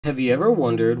Have you ever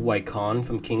wondered why Kahn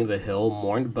from King of the Hill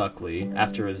mourned Buckley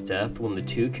after his death when the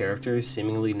two characters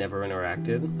seemingly never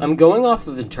interacted? I'm going off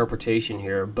of interpretation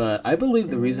here, but I believe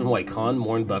the reason why Kahn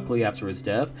mourned Buckley after his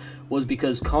death was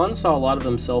because Kahn saw a lot of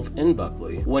himself in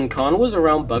Buckley. When Kahn was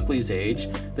around Buckley's age,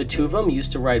 the two of them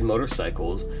used to ride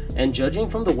motorcycles, and judging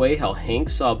from the way how Hank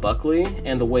saw Buckley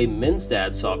and the way Min's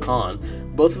dad saw Kahn,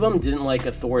 both of them didn't like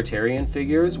authoritarian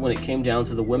figures when it came down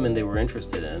to the women they were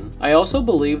interested in. I also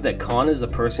believe that Kahn is a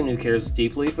person who cares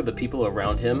deeply for the people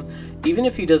around him, even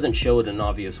if he doesn't show it in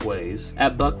obvious ways.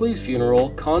 At Buckley's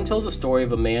funeral, Kahn tells a story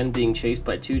of a man being chased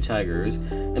by two tigers,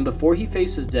 and before he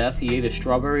faced his death, he ate a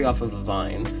strawberry off of a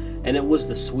vine, and it was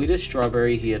the sweetest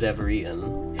strawberry he had ever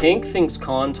eaten. Hank thinks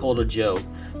Kahn told a joke,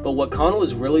 but what Kahn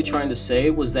was really trying to say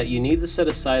was that you need to set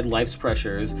aside life's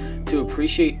pressures to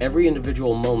appreciate every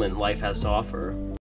individual moment life has to offer.